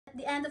At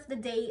the end of the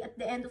day, at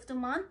the end of the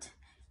month,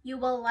 you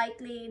will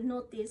likely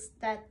notice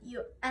that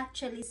you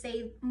actually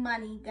save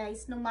money,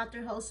 guys, no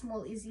matter how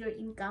small is your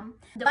income.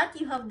 But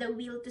you have the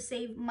will to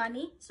save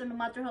money, so no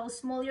matter how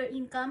small your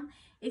income,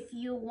 if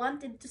you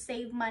wanted to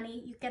save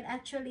money, you can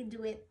actually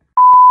do it.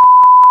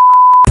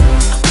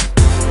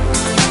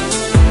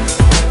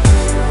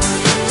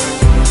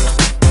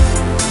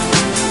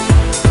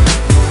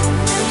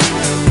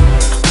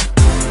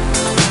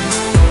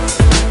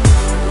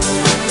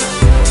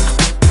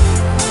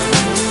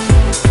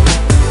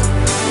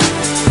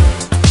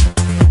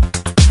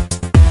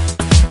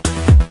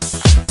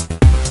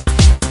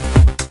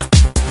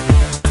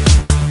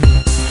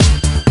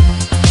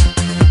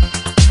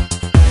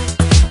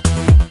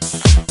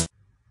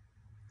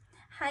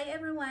 Hi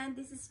everyone,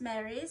 this is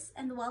Maris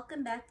and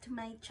welcome back to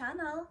my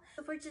channel.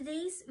 So for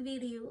today's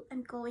video,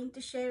 I'm going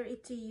to share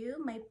it to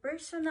you my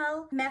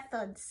personal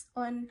methods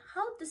on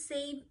how to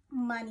save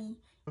money.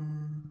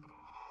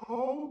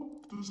 How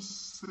to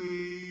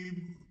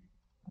save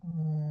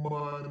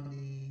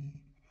money.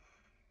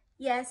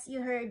 Yes,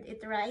 you heard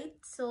it right.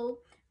 So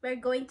we're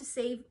going to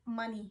save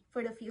money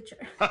for the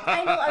future.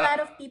 I know a lot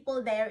of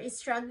people there is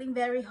struggling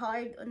very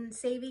hard on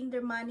saving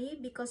their money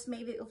because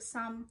maybe of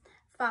some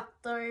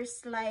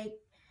factors like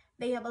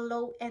they have a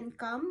low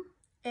income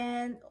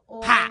and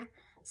or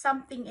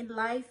something in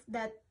life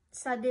that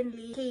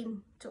suddenly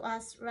came to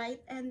us, right?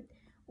 And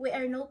we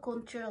are no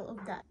control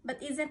of that.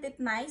 But isn't it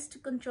nice to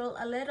control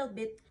a little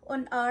bit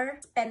on our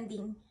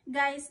spending?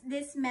 Guys,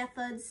 these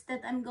methods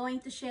that I'm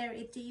going to share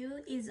it to you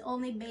is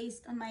only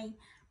based on my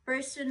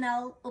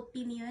personal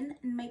opinion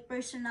and my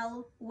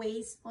personal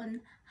ways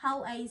on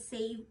how I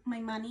save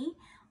my money,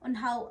 on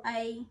how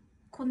I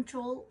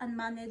control and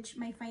manage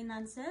my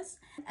finances.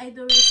 I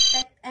do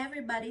respect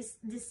everybody's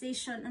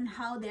decision on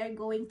how they're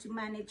going to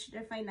manage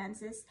their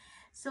finances.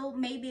 So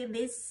maybe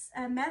these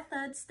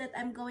methods that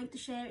I'm going to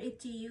share it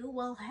to you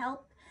will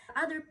help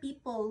other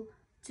people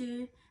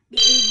to be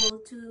able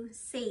to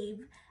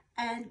save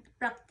and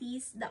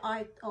practice the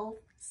art of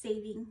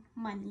saving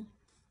money.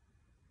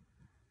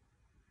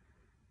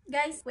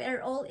 Guys, we are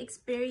all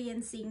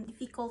experiencing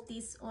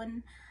difficulties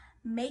on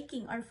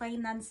making our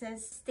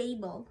finances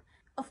stable.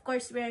 Of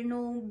course, we are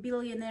no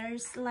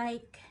billionaires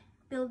like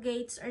Bill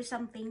Gates or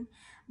something,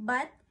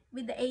 but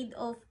with the aid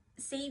of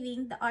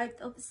saving, the art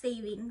of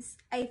savings,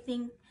 I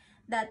think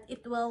that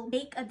it will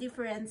make a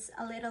difference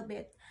a little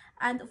bit.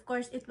 And of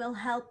course, it will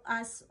help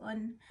us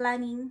on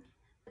planning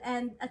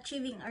and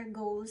achieving our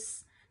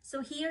goals.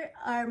 So here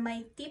are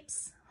my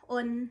tips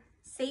on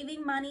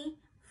saving money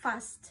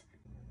fast.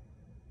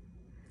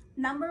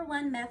 Number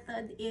one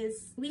method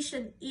is we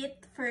should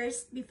eat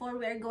first before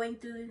we are going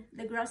to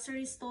the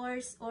grocery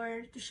stores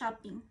or to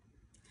shopping.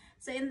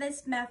 So in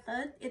this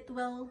method, it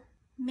will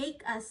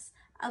make us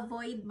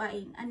avoid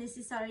buying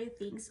unnecessary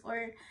things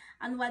or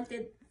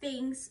unwanted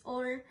things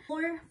or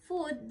more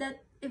food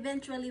that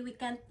eventually we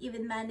can't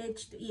even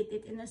manage to eat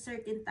it in a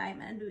certain time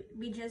and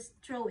we just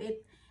throw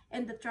it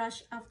in the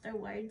trash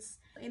afterwards.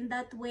 In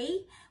that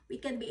way, we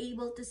can be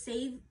able to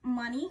save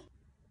money.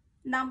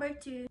 Number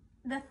two,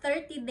 the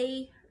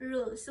 30-day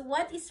rule. So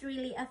what is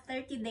really a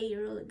 30-day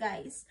rule,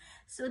 guys?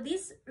 So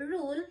this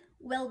rule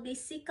will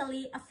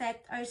basically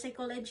affect our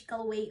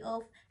psychological way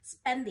of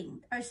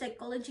spending, our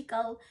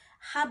psychological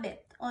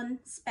habit on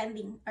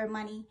spending our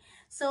money.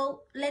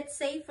 So let's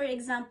say, for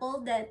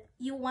example, that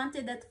you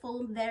wanted that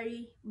phone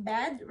very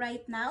bad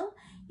right now.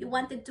 You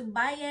wanted to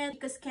buy it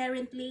because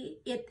currently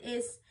it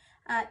is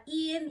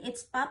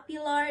it's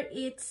popular,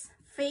 it's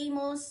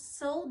famous.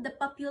 So the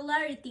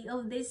popularity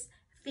of these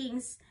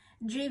things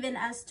driven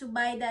us to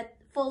buy that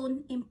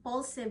phone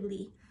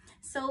impulsively.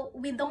 So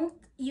we don't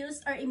use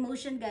our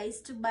emotion,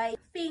 guys, to buy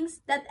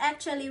things that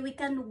actually we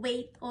can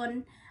wait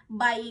on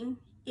buying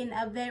in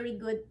a very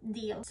good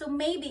deal. So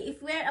maybe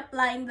if we're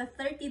applying the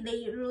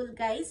 30-day rule,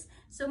 guys,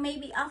 so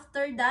maybe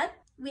after that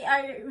we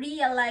are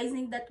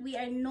realizing that we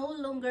are no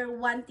longer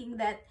wanting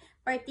that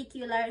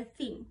particular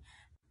thing.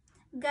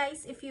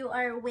 Guys, if you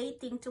are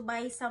waiting to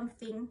buy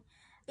something,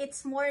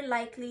 it's more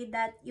likely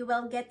that you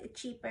will get it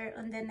cheaper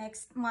on the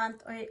next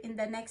month or in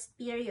the next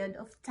period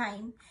of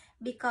time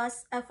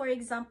because for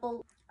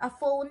example, a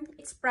phone,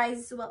 its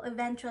price will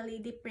eventually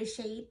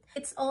depreciate.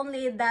 It's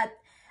only that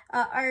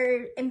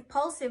our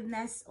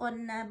impulsiveness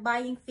on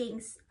buying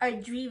things are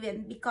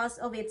driven because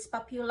of its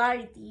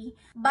popularity.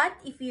 But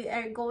if you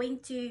are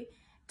going to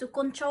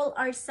control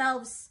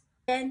ourselves,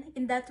 then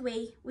in that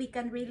way we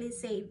can really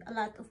save a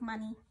lot of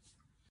money.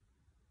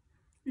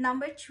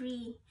 Number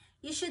three,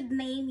 you should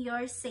name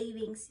your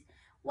savings.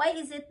 Why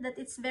is it that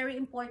it's very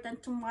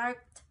important to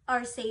mark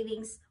our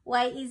savings?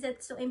 Why is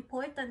it so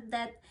important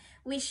that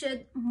we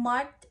should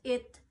mark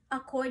it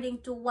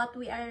according to what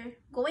we are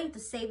going to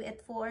save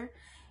it for?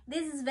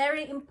 This is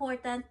very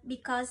important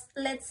because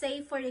let's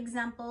say, for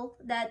example,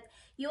 that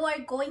you are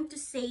going to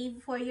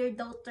save for your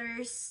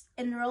daughter's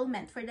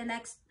enrollment for the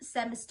next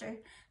semester.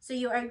 So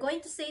you are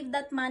going to save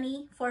that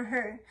money for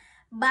her.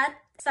 But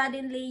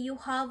suddenly you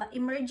have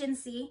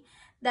emergency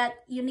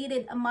that you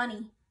needed a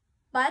money.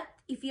 But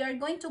if you are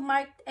going to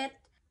mark it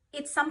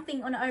it's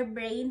something on our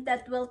brain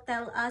that will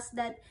tell us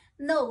that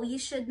no, you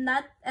should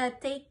not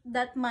take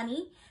that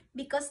money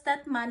because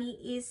that money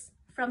is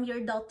from your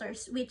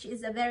daughters, which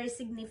is a very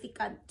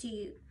significant to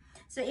you.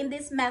 So in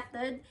this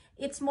method,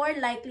 it's more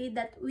likely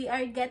that we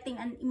are getting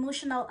an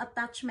emotional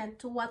attachment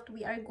to what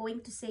we are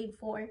going to save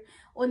for,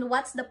 on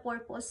what's the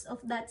purpose of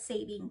that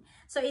saving.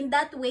 So in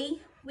that way,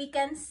 we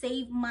can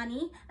save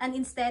money and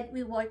instead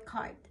we work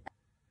hard.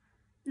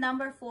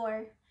 Number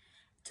 4,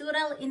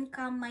 total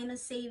income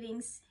minus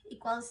savings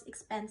equals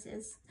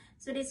expenses.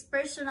 So this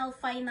personal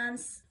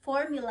finance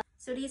formula,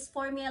 so this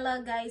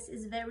formula, guys,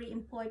 is very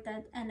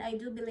important and I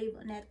do believe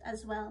on it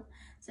as well.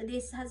 So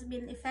this has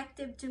been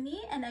effective to me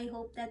and I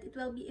hope that it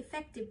will be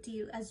effective to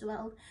you as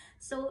well.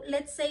 So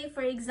let's say,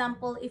 for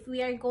example, if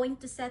we are going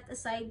to set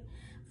aside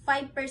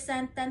 5%,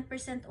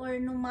 10%, or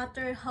no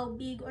matter how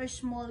big or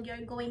small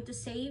you're going to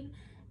save,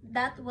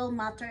 that will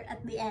matter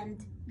at the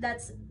end.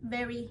 That's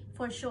very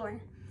for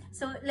sure.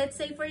 So let's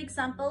say, for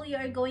example, you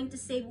are going to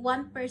save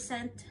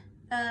 1%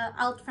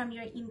 out from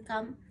your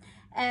income.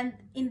 And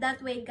in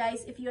that way,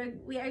 guys, if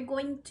we are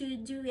going to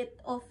do it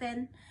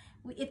often,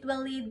 it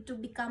will lead to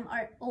become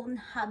our own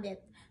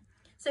habit.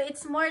 So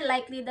it's more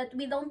likely that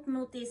we don't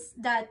notice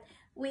that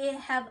we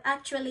have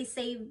actually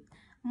saved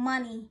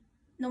money,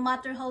 no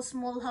matter how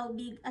small, how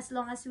big, as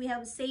long as we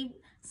have saved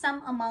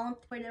some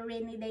amount for the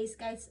rainy days,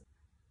 guys.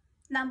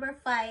 Number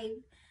 5,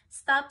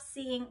 stop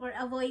seeing or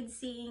avoid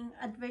seeing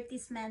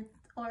advertisement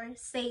or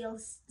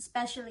sales,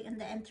 especially on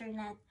the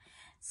internet.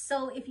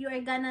 So if you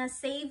are gonna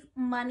save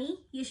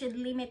money, you should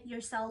limit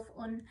yourself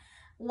on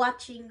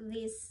watching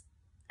these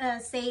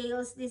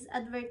sales, this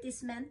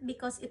advertisement,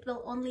 because it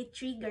will only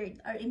trigger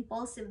our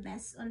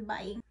impulsiveness on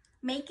buying.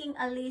 Making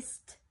a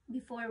list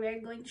before we're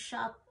going to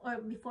shop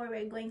or before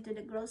we're going to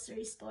the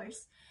grocery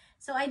stores.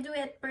 So I do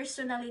it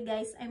personally,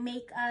 guys. I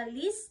make a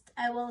list.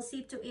 I will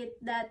see to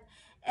it that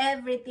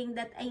everything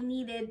that I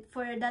needed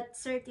for that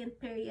certain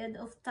period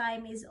of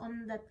time is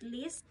on that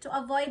list, to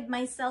avoid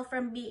myself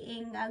from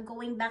being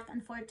going back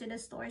and forth to the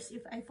stores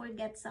if I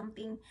forget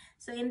something.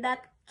 So in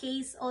that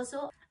case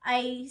also,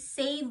 I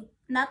save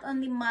not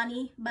only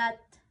money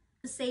but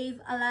save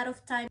a lot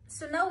of time.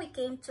 So now we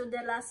came to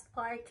the last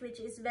part, which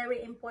is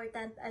very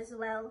important as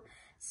well.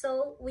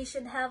 So we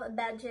should have a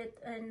budget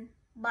on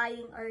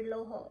buying our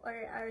loho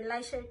or our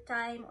leisure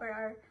time or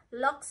our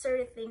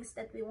luxury things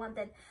that we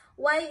wanted.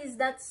 Why is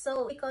that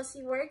so? Because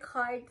you work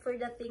hard for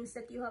the things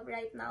that you have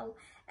right now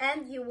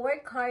and you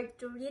work hard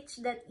to reach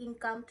that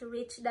income, to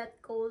reach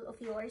that goal of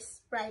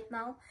yours right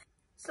now.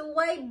 So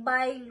why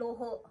buy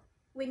loho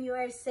when you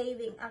are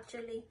saving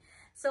actually?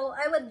 So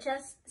I would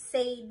just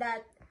say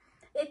that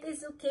it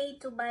is okay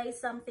to buy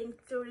something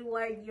to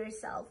reward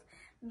yourself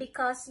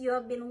because you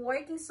have been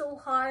working so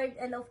hard,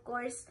 and of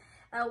course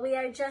we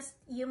are just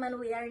human.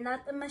 We are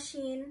not a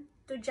machine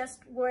to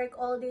just work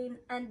all day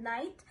and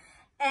night,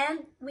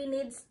 and we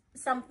need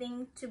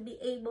something to be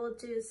able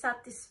to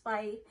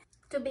satisfy,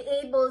 to be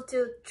able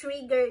to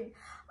trigger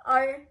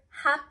our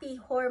happy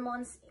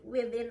hormones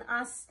within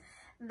us,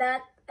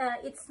 that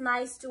it's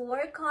nice to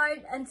work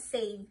hard and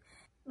save.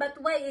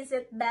 But why is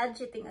it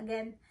budgeting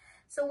again?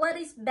 So what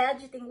is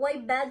budgeting? Why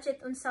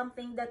budget on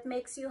something that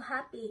makes you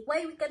happy?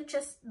 Why we can't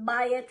just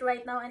buy it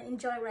right now and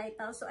enjoy right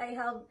now? So I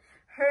have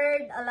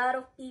heard a lot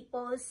of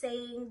people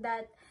saying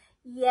that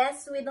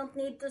yes, we don't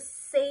need to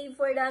save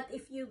for that.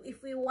 If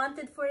we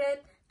wanted for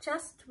it,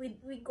 just we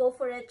go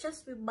for it,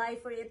 just we buy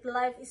for it.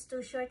 Life is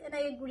too short, and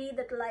I agree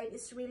that life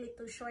is really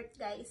too short,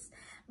 guys.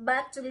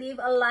 But to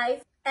live a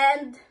life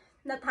and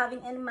not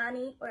having any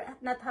money or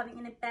not having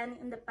any penny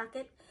in the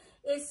pocket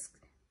is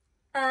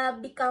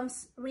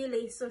becomes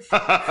really so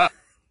short.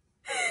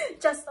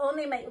 Just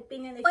only my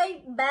opinion.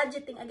 Why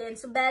budgeting again?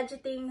 So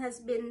budgeting has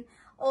been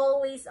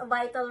always a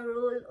vital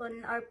rule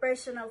on our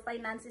personal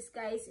finances,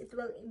 guys. It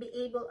will be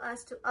able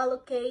us to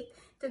allocate,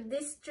 to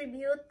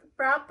distribute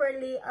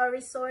properly our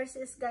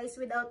resources, guys,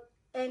 without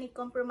any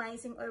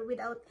compromising or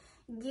without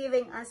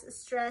giving us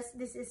stress.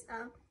 This is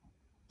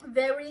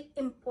very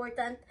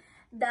important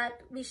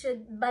that we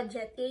should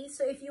budget. Okay,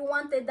 so if you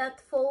wanted that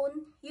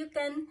phone, you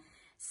can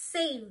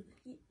save.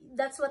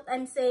 That's what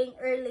I'm saying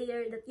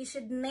earlier, that you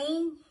should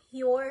name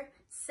your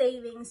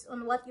savings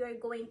on what you're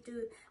going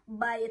to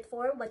buy it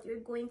for, what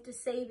you're going to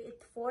save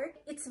it for.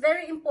 It's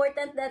very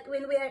important that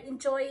when we are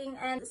enjoying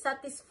and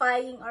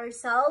satisfying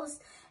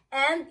ourselves,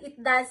 and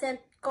it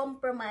doesn't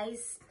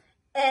compromise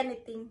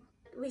anything,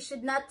 we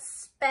should not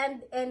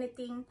spend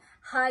anything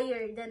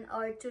higher than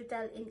our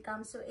total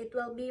income. So it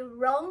will be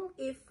wrong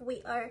if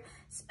we are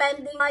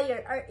spending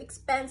higher, our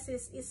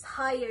expenses is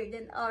higher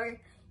than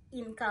our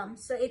income.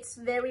 So it's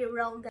very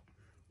wrong,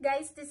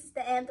 guys. This is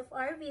the end of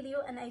our video,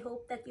 and I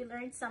hope that you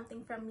learned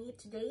something from me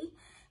today.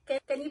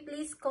 Can you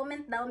please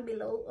comment down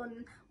below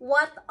on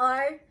what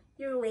are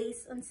your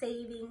ways on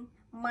saving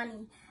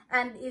money,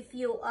 and if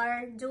you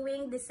are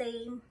doing the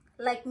same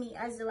like me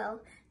as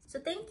well. So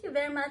thank you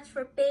very much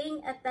for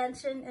paying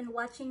attention and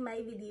watching my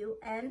video,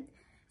 and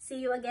see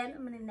you again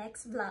on the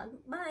next vlog.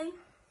 Bye.